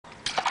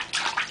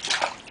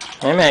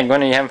Hey Mae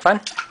Gwyn, are you having fun?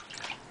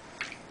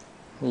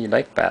 You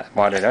like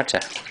water, don't you?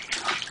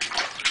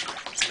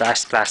 Splash,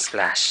 splash,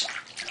 splash.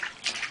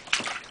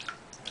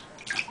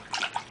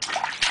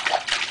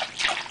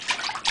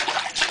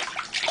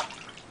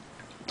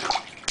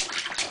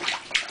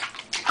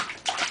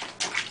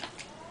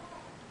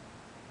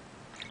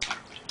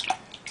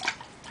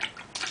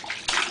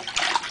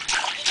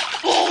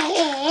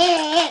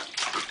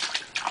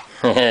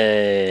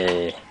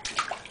 Hey!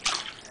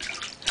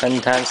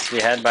 Fun times to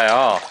be had by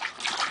all.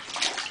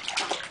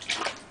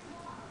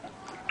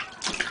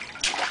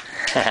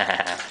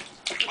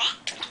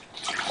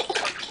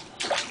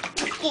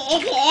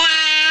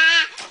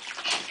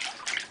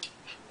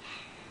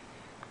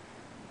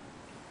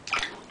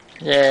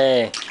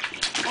 Yay!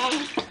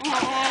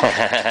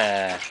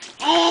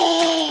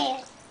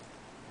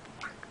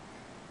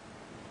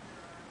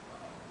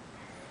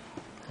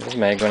 There's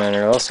Mae Gwyn in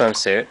her little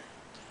swimsuit,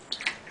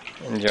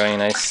 enjoying a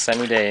nice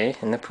sunny day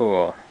in the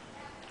pool.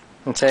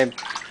 And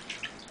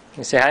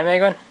you say hi, Mae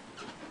Gwyn?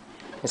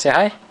 You say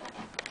hi?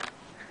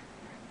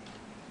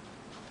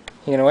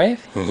 You gonna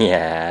wave?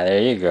 Yeah,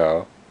 there you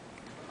go.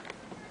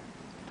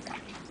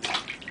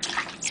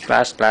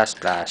 Splash, splash,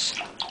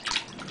 splash.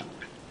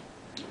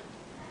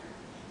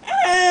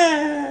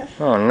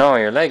 Oh no,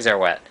 your legs are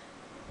wet.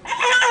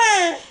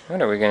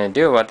 What are we gonna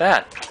do about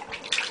that?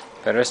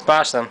 Better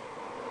splash them.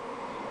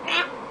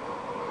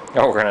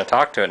 Oh, we're gonna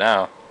talk to it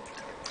now.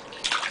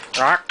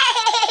 Rock.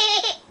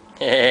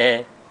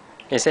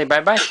 You say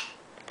bye-bye?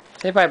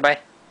 Say bye-bye.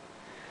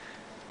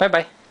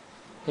 Bye-bye.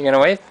 You gonna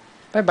wave?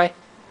 Bye-bye.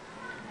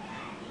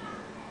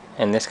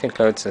 And this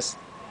concludes this.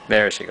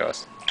 There she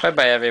goes.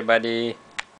 Bye-bye, everybody.